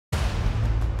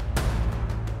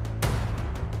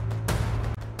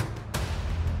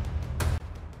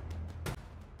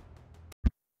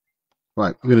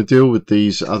Right, we're going to deal with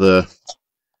these other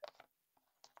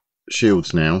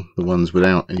shields now, the ones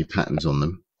without any patterns on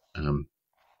them.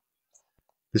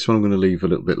 This one I'm going to leave a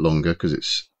little bit longer because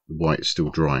it's the white is still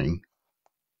drying.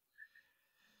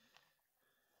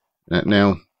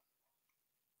 Now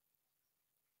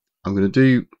I'm going to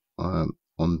do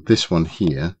on this one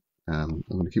here. I'm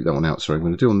going to keep that one out. Sorry, I'm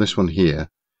going to do on this one here.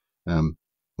 One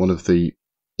of the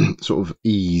sort of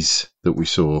E's that we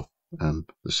saw, the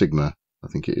Sigma, I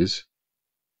think it is.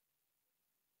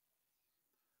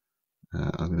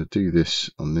 I'm going to do this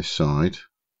on this side,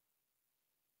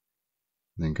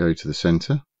 and then go to the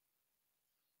center.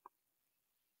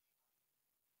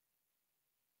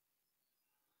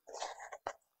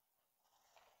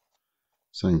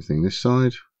 Same thing this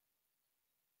side.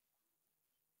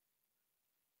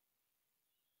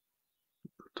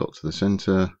 Dot to the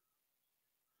center.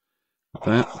 Like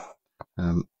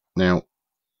that. Now,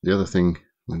 the other thing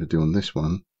I'm going to do on this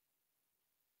one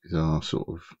is our sort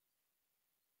of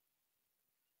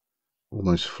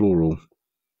almost floral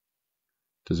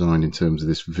design in terms of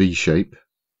this V shape,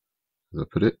 as I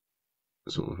put it,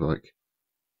 sort of like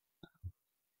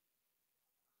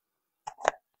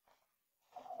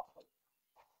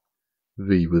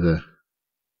V with a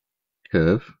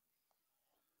curve.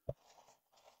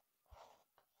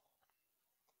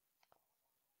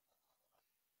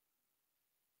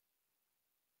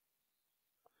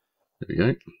 There we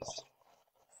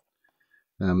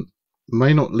go.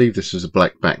 May not leave this as a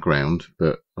black background,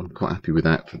 but I'm quite happy with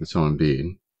that for the time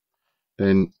being.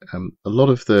 Then a lot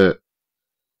of the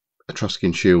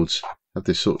Etruscan shields have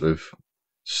this sort of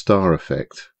star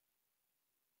effect.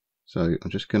 So I'm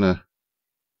just going to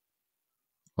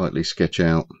lightly sketch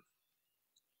out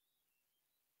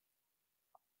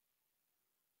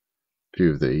a few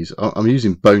of these. I'm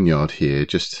using Boneyard here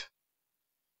just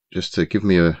to give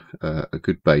me a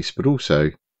good base, but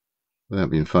also, without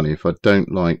being funny, if I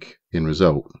don't like the end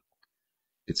result,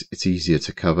 it's easier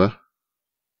to cover.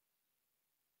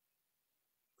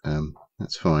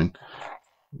 That's fine.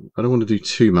 I don't want to do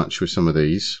too much with some of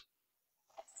these.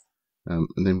 And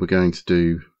then we're going to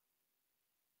do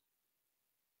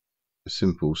a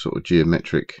simple sort of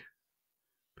geometric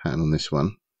pattern on this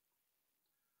one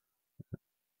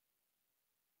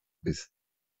with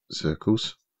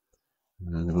circles.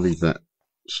 And I'm going to leave that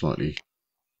slightly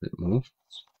a bit more.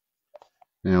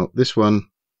 Now this one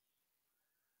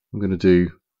I'm going to do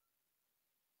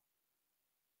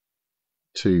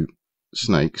two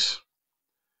snakes,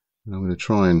 and I'm going to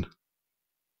try and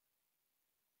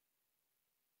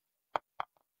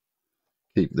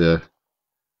keep the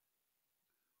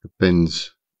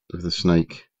bends of the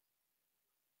snake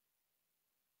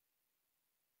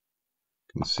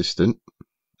consistent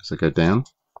as I go down.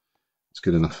 It's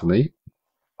good enough for me.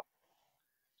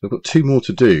 So I've got two more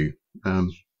to do,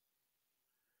 and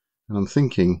I'm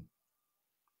thinking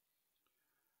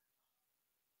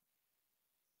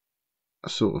a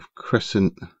sort of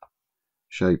crescent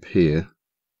shape here.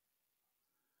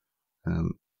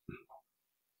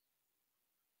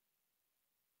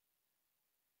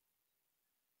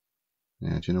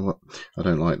 Yeah, do you know what? I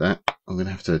don't like that. I'm going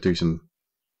to have to do some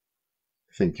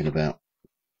thinking about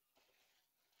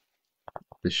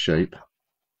this shape.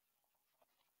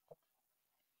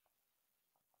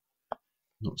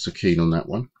 Not so keen on that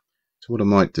one. So what I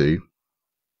might do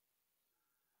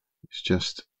is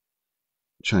just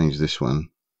change this one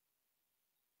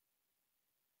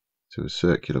to a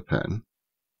circular pattern.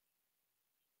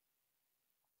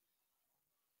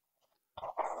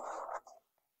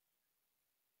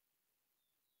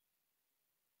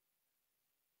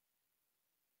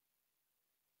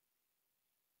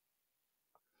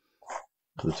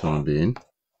 For the time being.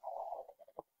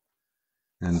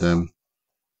 And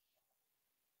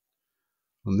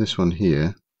on this one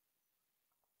here,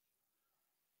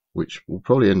 which will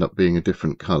probably end up being a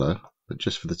different colour, but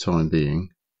just for the time being,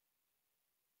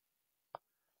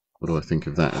 what do I think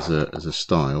of that as a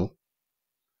style?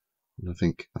 And I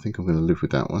think I'm going to live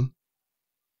with that one.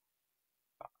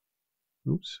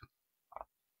 Oops.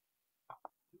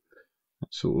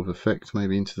 That sort of effect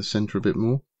maybe into the centre a bit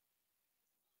more.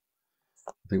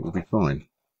 I think we'll be fine.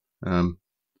 I'm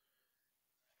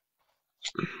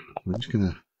just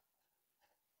going to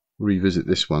revisit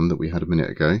this one that we had a minute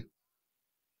ago.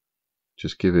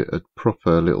 Just give it a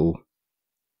proper little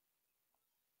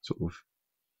sort of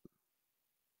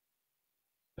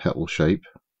petal shape.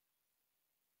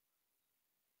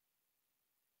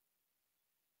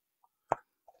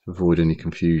 To avoid any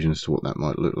confusion as to what that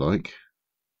might look like.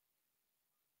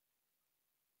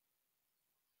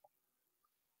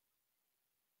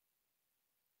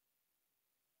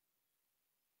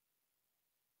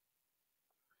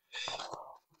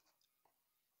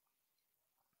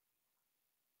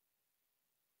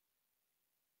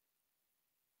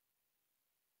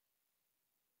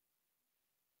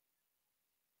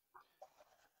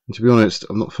 And to be honest,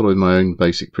 I'm not following my own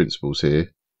basic principles here,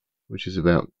 which is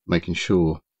about making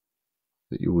sure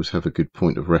that you always have a good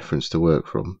point of reference to work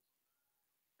from.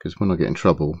 Because when I get in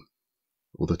trouble,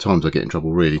 or the times I get in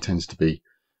trouble really tends to be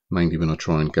mainly when I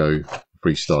try and go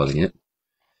freestyling it.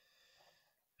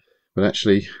 But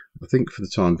actually, I think for the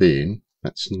time being,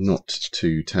 that's not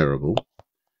too terrible.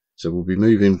 So we'll be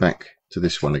moving back to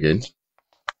this one again,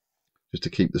 just to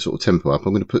keep the sort of tempo up.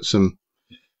 I'm going to put some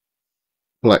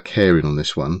black hair in on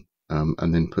this one,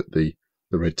 and then put the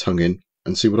red tongue in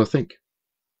and see what I think.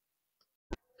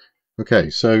 Okay,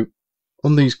 so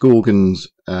on these Gorgons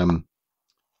sort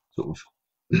of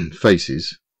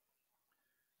faces,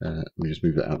 let me just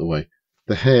move that out of the way.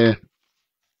 The hair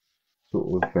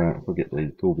sort of, if I get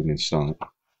the Gorgon in style,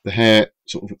 the hair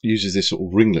sort of uses this sort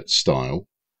of ringlet style.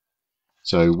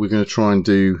 So we're going to try and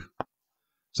do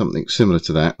something similar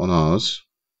to that on ours.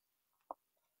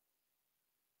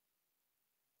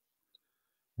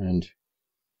 And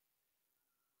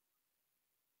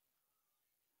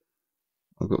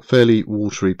I've got fairly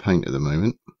watery paint at the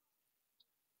moment.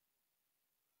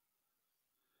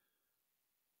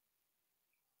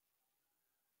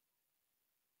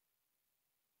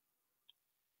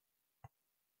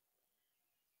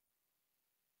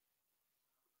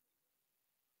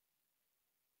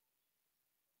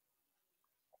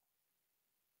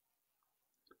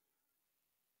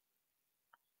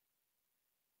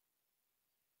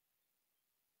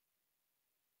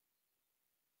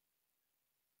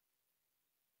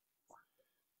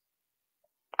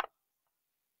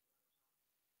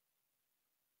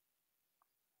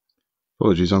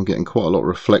 Apologies, I'm getting quite a lot of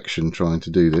reflection trying to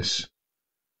do this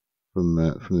from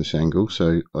this angle,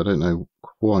 so I don't know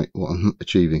quite what I'm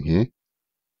achieving here.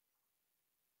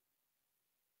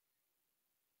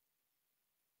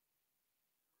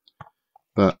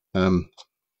 But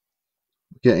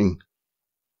getting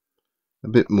a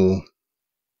bit more,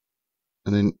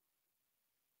 and then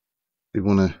we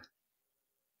want to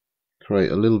create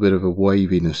a little bit of a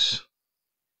waviness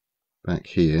back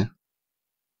here,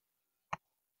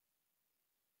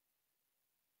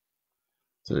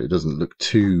 so it doesn't look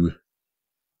too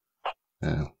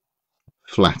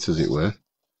flat, as it were.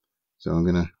 So I'm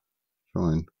going to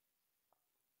try and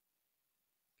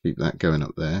keep that going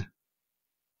up there.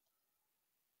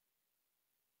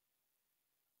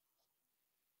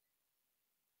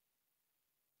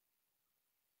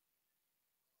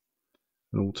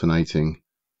 And alternating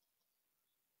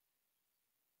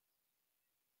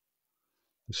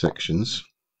the sections.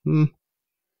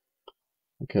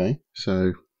 Okay,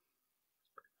 so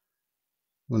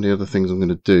one of the other things I'm going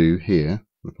to do here,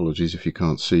 apologies if you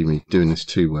can't see me doing this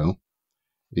too well,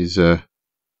 is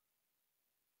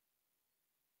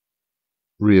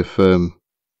reaffirm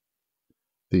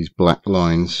these black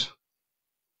lines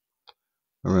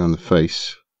around the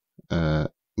face, and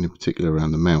in particular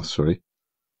around the mouth, sorry,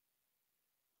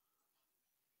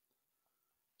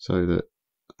 so that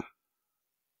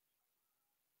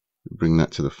bring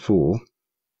that to the fore.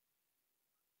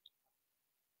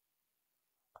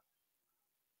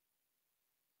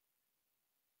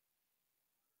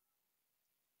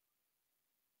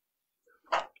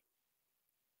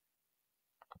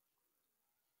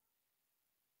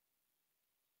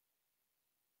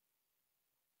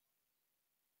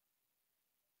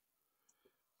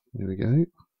 There we go.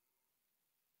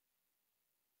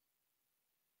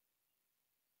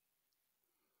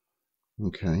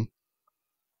 Okay.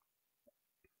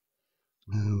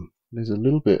 There's a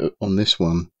little bit on this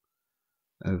one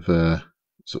of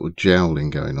sort of jowling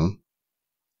going on.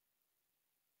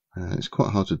 It's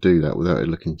quite hard to do that without it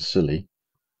looking silly.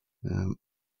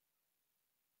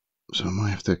 So I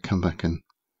might have to come back and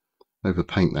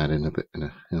overpaint that in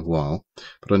a while.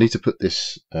 But I need to put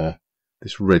this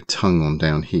this red tongue on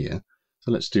down here. So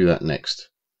let's do that next.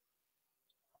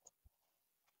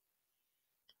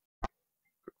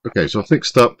 Okay, so I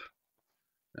fixed up,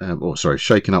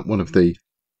 shaken up one of the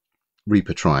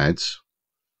Reaper Triads,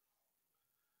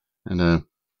 and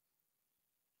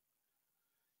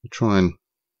try and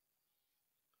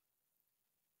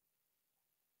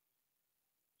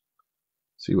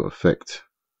see what effect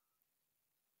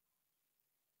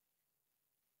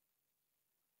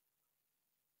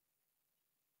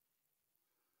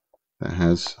that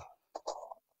has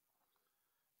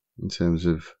in terms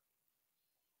of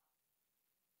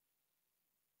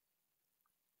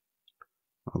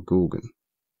our Gorgon.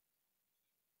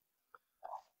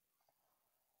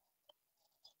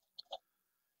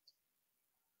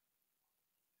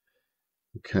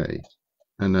 Okay,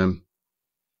 and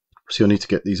see, I need to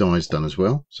get these eyes done as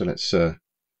well. So let's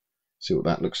see what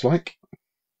that looks like.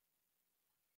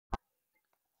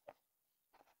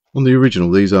 On the original,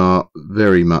 these are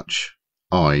very much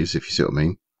eyes, if you see what I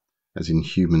mean, as in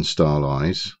human style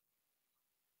eyes.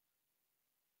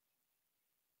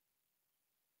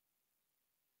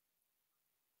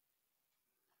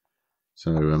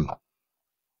 So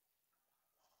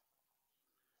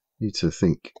need to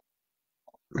think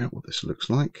about what this looks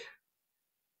like.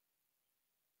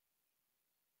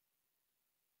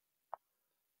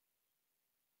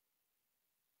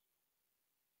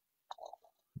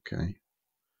 Okay,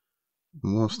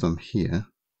 and whilst I'm here,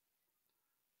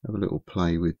 have a little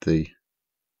play with the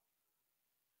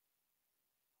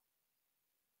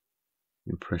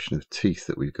impression of teeth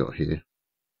that we've got here.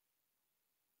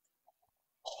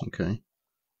 Okay,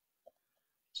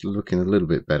 it's looking a little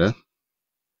bit better.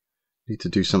 Need to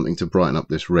do something to brighten up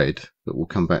this red, but we'll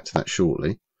come back to that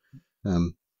shortly.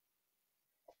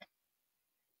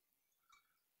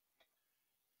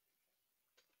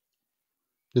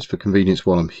 Just for convenience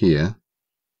while I'm here,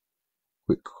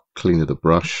 quick clean of the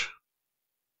brush.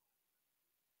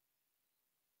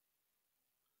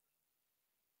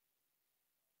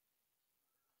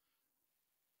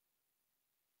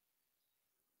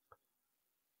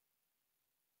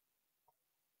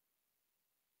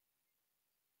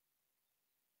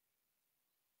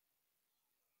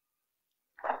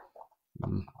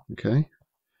 Okay,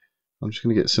 I'm just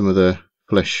going to get some of the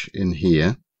flesh in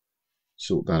here,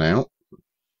 sort that out.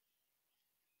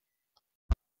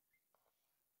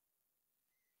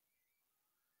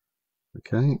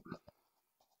 Okay.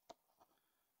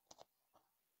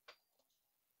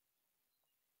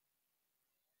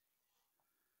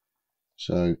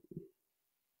 So,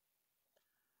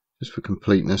 just for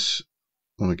completeness,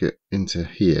 I want to get into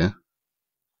here,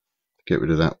 get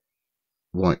rid of that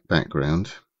white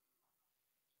background.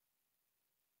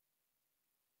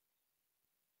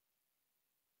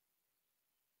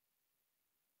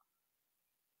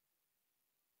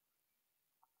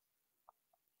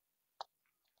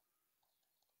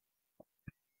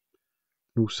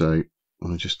 Also, I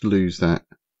want to just lose that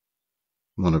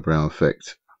monobrow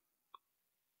effect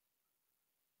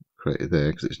created there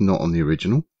because it's not on the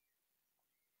original.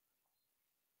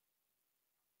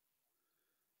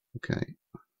 Okay.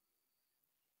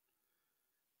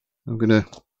 I'm going to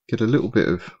get a little bit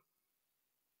of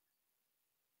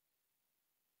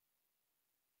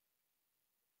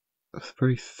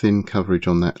very thin coverage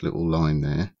on that little line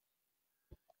there.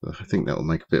 I think that will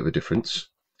make a bit of a difference.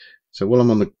 So while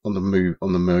I'm on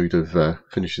the mode of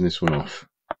finishing this one off,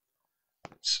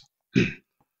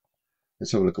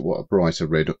 let's have a look at what a brighter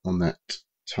red on that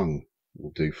tongue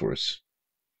will do for us.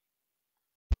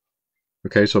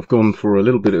 Okay, so I've gone for a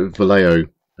little bit of Vallejo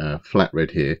flat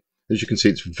red here. As you can see,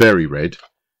 it's very red.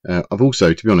 I've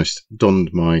also, to be honest,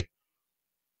 donned my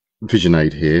vision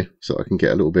aid here so I can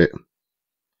get a little bit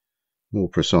more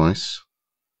precise.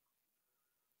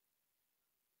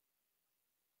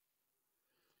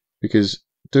 Because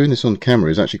doing this on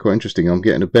camera is actually quite interesting. I'm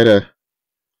getting a better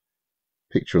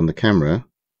picture on the camera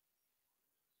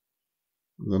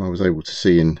than I was able to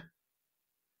see in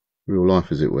real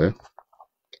life, as it were.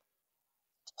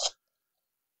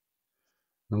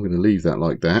 I'm going to leave that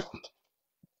like that.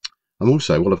 I'm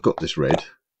also, while I've got this red,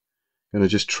 going to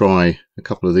just try a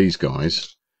couple of these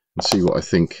guys and see what I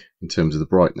think in terms of the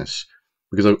brightness.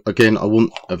 Because again, I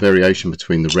want a variation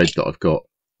between the red that I've got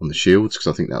on the shields,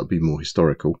 because I think that would be more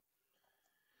historical.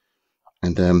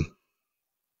 And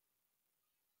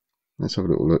let's have a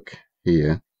little look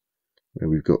here, where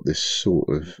we've got this sort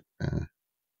of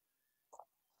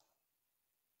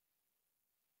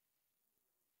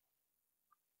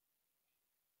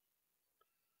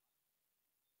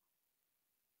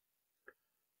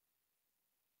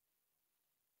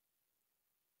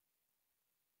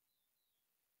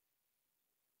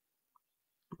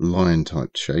lion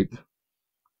type shape.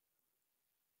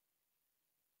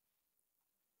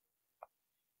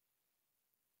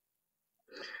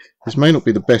 This may not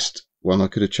be the best one I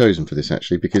could have chosen for this,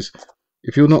 actually, because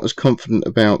if you're not as confident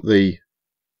about the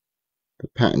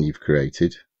pattern you've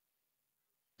created,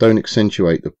 don't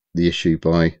accentuate the issue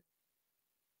by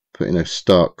putting a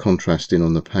stark contrast in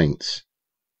on the paints,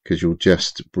 because you'll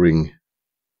just bring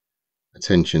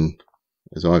attention,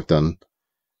 as I've done,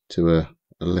 to a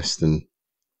less than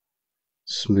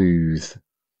smooth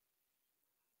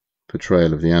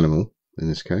portrayal of the animal in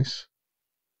this case.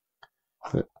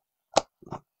 But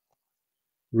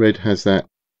red has that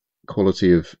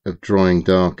quality of drying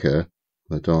darker,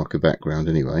 a darker background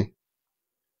anyway,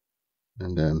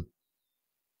 and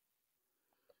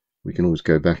we can always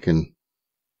go back and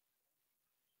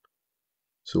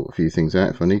sort a few things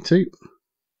out if I need to.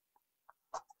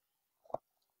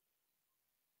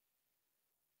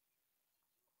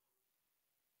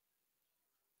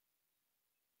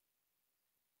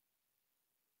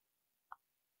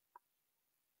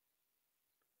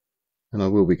 and I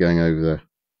will be going over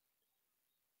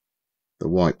the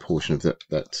white portion of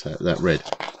that red.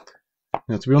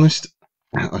 Now, to be honest,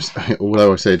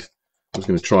 although I said I was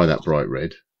going to try that bright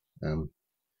red,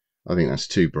 I think that's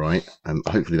too bright, and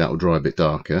hopefully that will dry a bit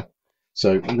darker.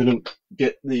 So I'm going to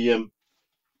get the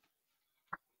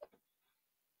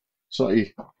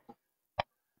slightly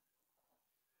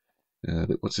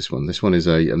what's this one? This one is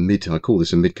a mid. I call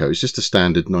this a mid coat. It's just a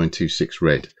standard 926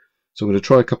 red. So I'm going to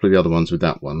try a couple of the other ones with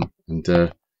that one and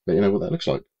let you know what that looks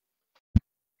like.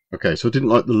 Okay, so I didn't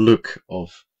like the look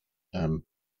of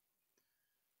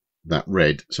that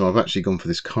red, so I've actually gone for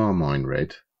this carmine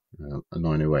red, a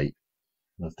 908.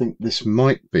 And I think this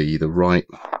might be the right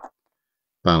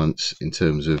balance in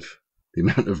terms of the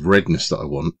amount of redness that I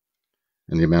want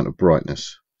and the amount of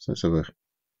brightness. So let's have a...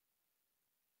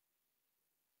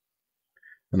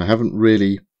 And I haven't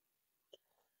really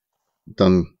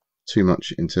done too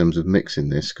much in terms of mixing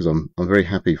this because I'm very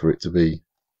happy for it to be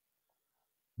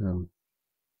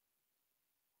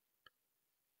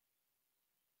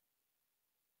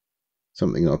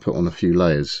something that I put on a few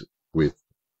layers with,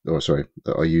 or sorry,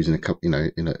 that I use in a couple,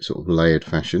 in a sort of layered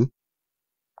fashion,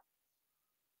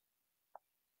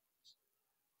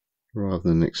 rather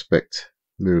than expect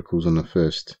miracles on the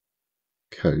first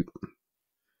coat.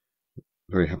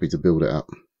 Very happy to build it up.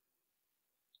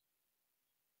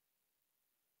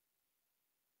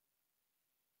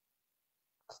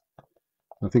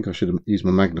 I think I should have used my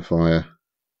magnifier a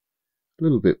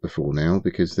little bit before now,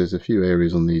 because there's a few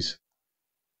areas on these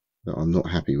that I'm not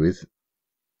happy with.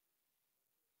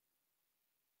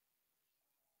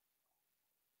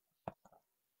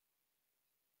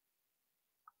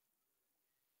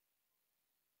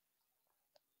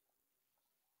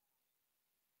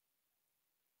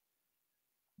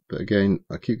 But again,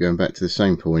 I keep going back to the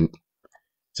same point.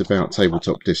 It's about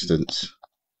tabletop distance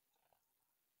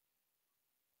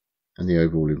and the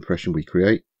overall impression we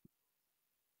create.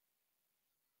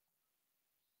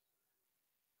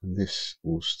 And this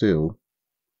will still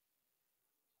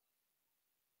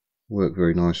work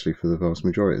very nicely for the vast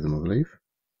majority of them, I believe.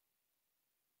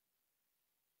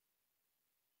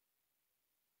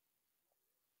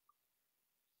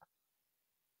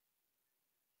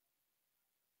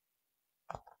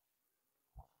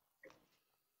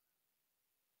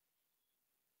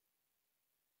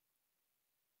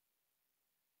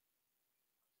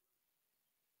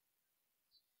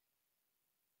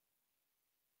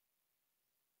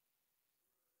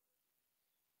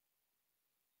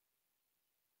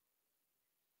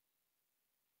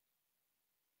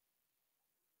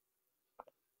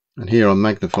 And here I'm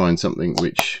magnifying something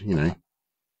which, on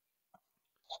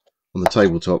the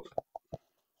tabletop,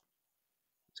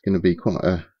 it's going to be quite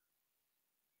a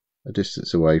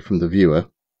distance away from the viewer.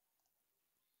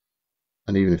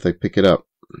 And even if they pick it up,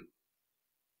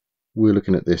 we're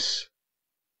looking at this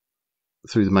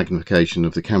through the magnification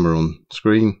of the camera on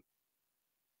screen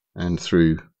and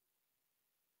through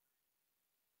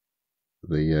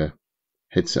the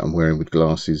headset I'm wearing with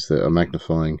glasses that are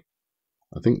magnifying.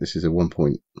 I think this is a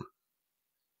 1.8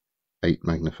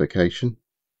 magnification.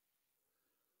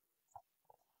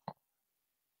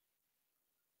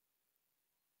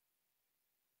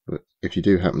 But if you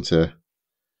do happen to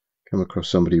come across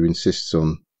somebody who insists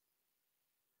on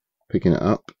picking it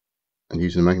up and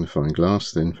using a magnifying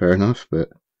glass, then fair enough, but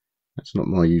that's not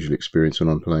my usual experience when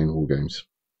I'm playing war games.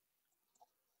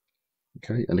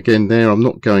 Okay, and again there I'm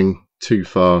not going too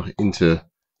far into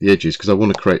the edges because I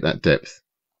want to create that depth.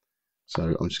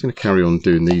 So I'm just going to carry on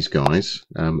doing these guys.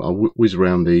 I'll whiz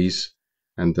around these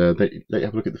and let you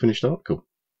have a look at the finished article.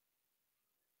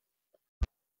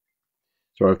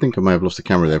 So I think I may have lost the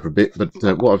camera there for a bit, but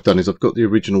what I've done is I've got the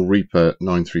original Reaper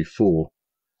 934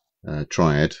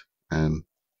 triad. Sorry,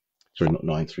 not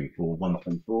 934,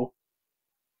 134.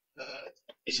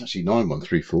 It's actually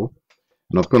 9134.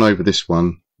 And I've gone over this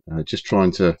one, just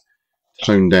trying to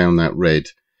tone down that red.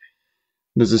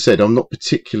 And as I said, I'm not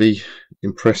particularly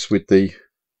impressed with the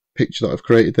picture that I've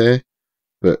created there,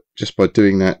 but just by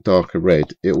doing that darker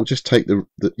red, it will just take the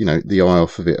eye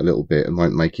off of it a little bit and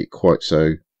won't make it quite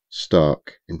so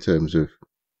stark in terms of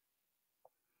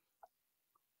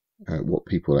what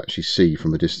people actually see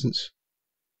from a distance.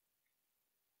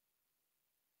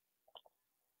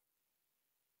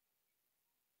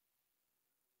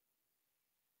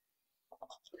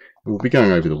 We'll be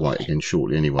going over the white again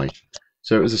shortly anyway.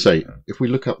 So as I say, if we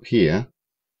look up here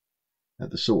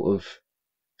at the sort of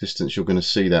distance you're going to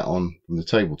see that on from the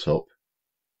tabletop,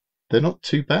 they're not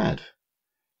too bad.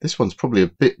 This one's probably a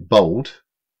bit bold,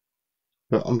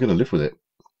 but I'm going to live with it.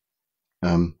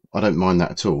 I don't mind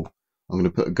that at all. I'm going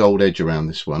to put a gold edge around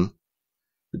this one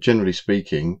But generally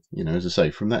speaking, you know, as I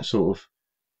say, from that sort of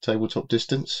tabletop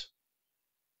distance,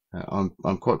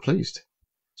 I'm quite pleased.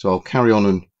 So I'll carry on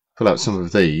and fill out some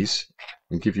of these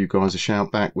and give you guys a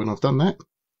shout back when I've done that.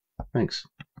 Thanks.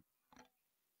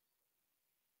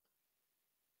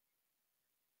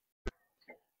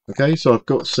 Okay, so I've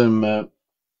got some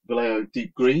Vallejo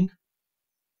Deep Green,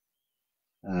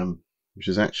 which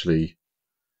is actually,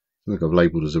 I think I've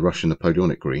labelled as a Russian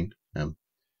Napoleonic green,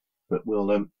 but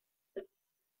we'll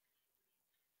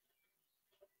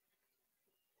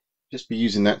just be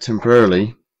using that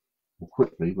temporarily, or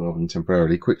quickly, rather than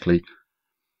temporarily, quickly.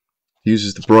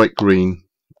 Uses the bright green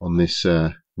on this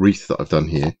wreath that I've done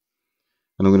here,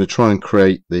 and I'm going to try and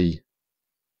create the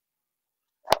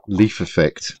leaf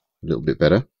effect a little bit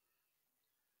better, a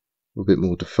little bit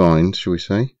more defined, shall we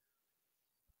say.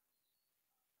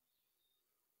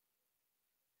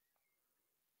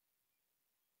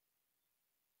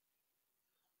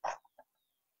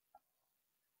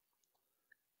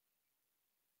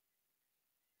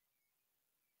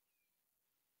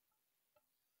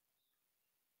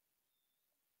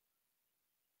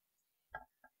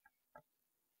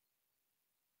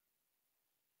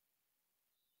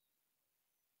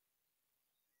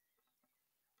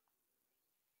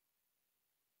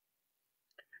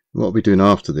 What I'll be doing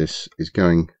after this is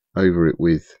going over it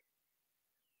with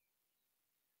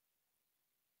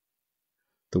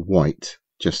the white,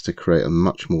 just to create a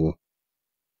much more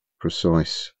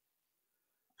precise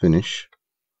finish.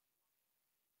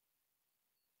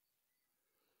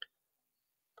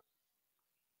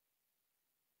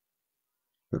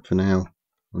 But for now,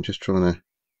 I'm just trying to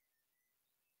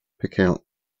pick out,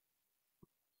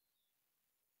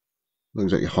 not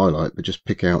exactly highlight, but just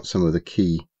pick out some of the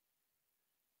key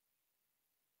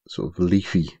sort of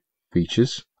leafy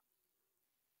features.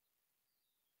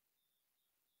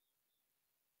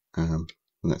 And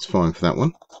that's fine for that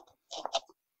one.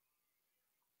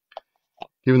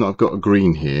 Given that I've got a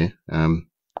green here,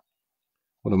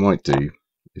 what I might do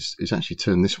is actually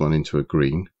turn this one into a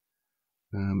green.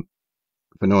 For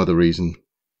no other reason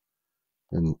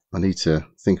than I need to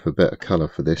think of a better colour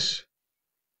for this,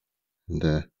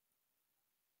 and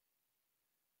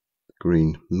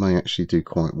green may actually do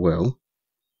quite well.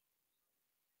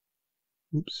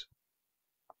 Oops.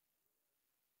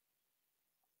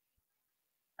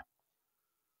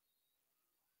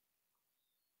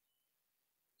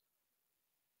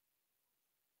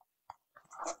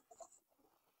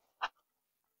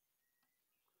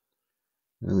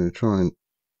 I'm going to try and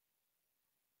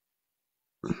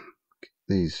get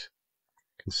these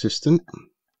consistent.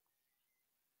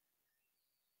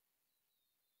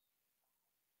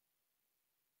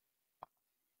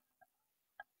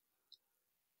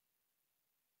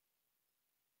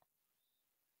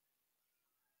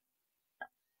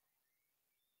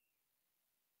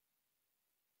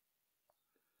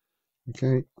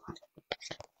 Okay.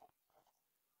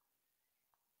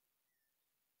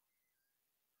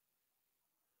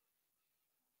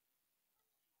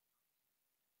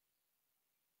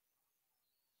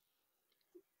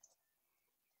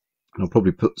 I'll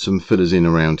probably put some fillers in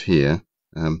around here.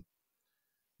 I'm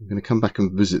going to come back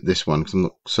and visit this one because I'm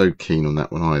not so keen on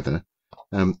that one either.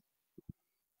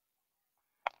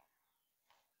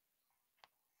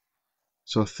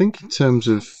 So I think in terms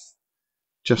of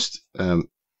just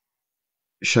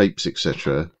shapes,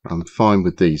 etc., I'm fine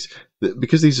with these.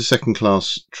 Because these are second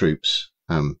class troops,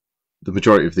 the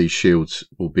majority of these shields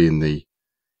will be in the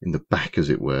back, as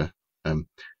it were.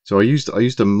 So I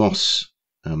used a moss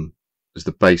as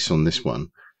the base on this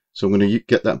one. So I'm going to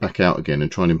get that back out again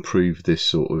and try and improve this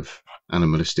sort of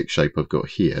animalistic shape I've got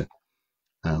here.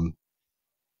 And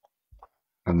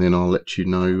then I'll let you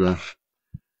know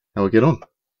how I get on.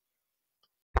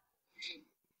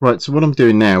 Right, so what I'm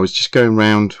doing now is just going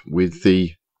around with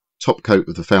the top coat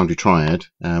of the Foundry Triad,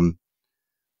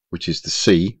 which is the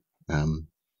C, and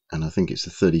I think it's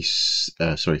the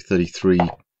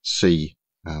 33C.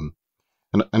 And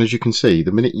as you can see,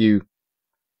 the minute you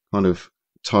kind of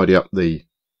tidy up the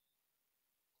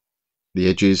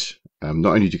edges,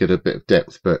 not only do you get a bit of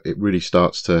depth, but it really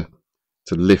starts to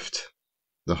lift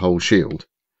the whole shield.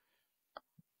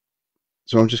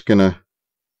 So I'm just going to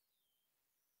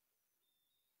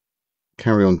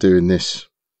carry on doing this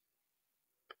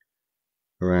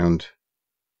around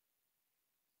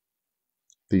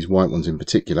these white ones in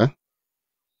particular.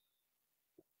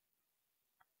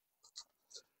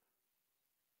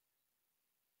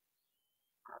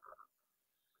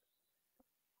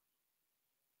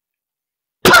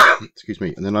 Excuse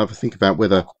me. And then I have to think about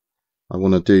whether I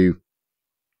want to do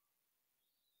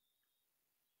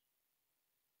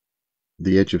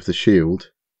the edge of the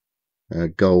shield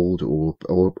gold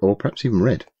or perhaps even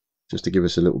red, just to give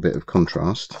us a little bit of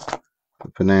contrast.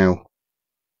 But for now,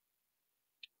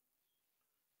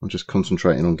 I'm just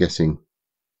concentrating on getting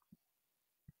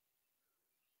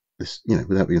this, you know,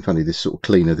 without being funny, this sort of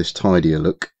cleaner, this tidier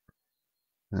look.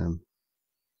 That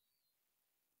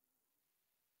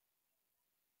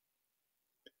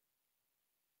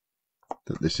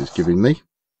this is giving me.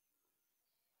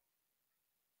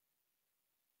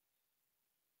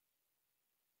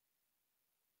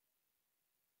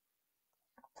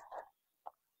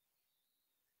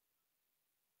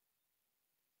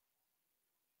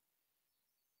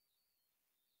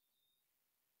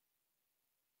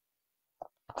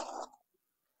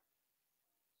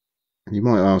 And you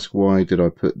might ask, why did I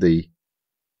put the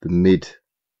mid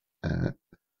of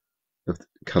the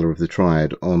colour of the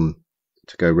triad on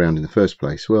to go round in the first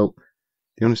place? Well,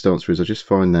 the honest answer is I just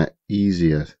find that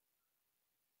easier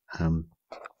to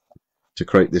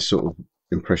create this sort of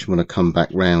impression when I come back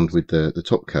round with the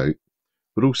top coat.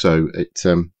 But also, it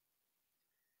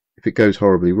if it goes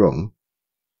horribly wrong,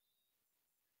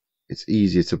 it's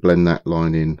easier to blend that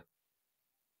line in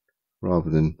rather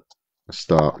than a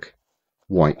stark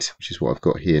white, which is what I've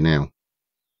got here now.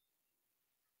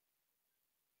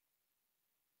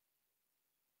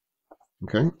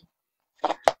 Okay,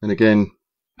 and again,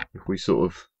 if we sort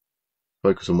of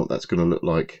focus on what that's going to look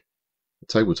like at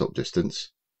tabletop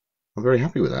distance, I'm very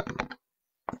happy with that.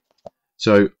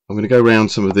 So I'm going to go around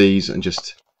some of these and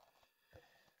just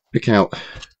pick out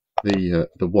the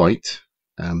white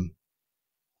in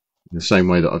the same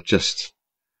way that I've just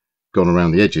gone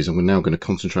around the edges, and we're now going to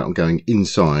concentrate on going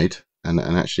inside and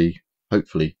actually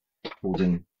hopefully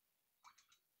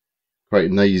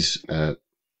creating these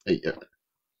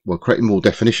well, creating more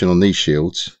definition on these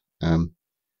shields. And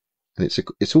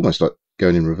it's almost like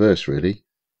going in reverse, really.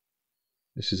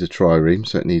 This is a trireme,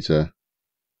 so it needs a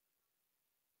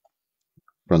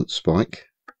front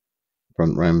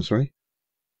ram, sorry.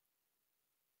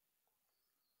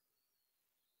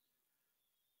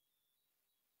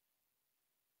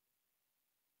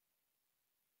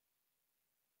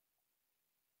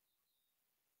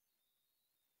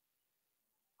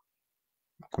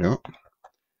 Yeah.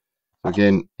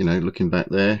 Again, you know, looking back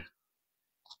there,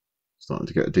 starting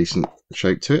to get a decent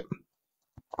shape to it.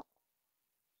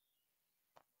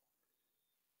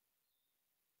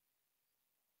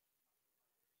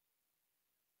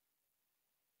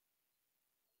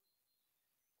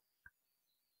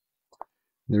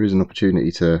 There is an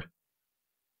opportunity to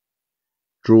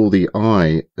draw the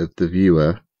eye of the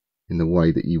viewer in the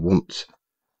way that you want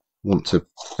to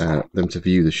them to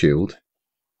view the shield.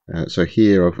 So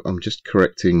here I'm just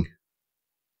correcting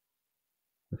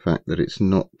the fact that it's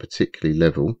not particularly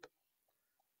level.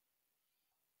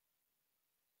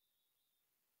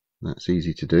 That's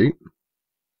easy to do.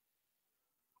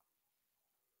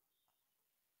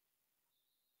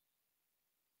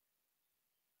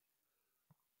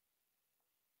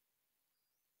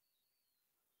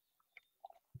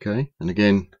 Okay, and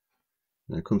again,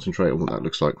 concentrate on what that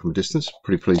looks like from a distance.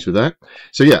 Pretty pleased with that.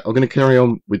 So yeah, I'm going to carry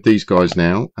on with these guys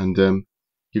now and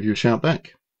give you a shout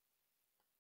back.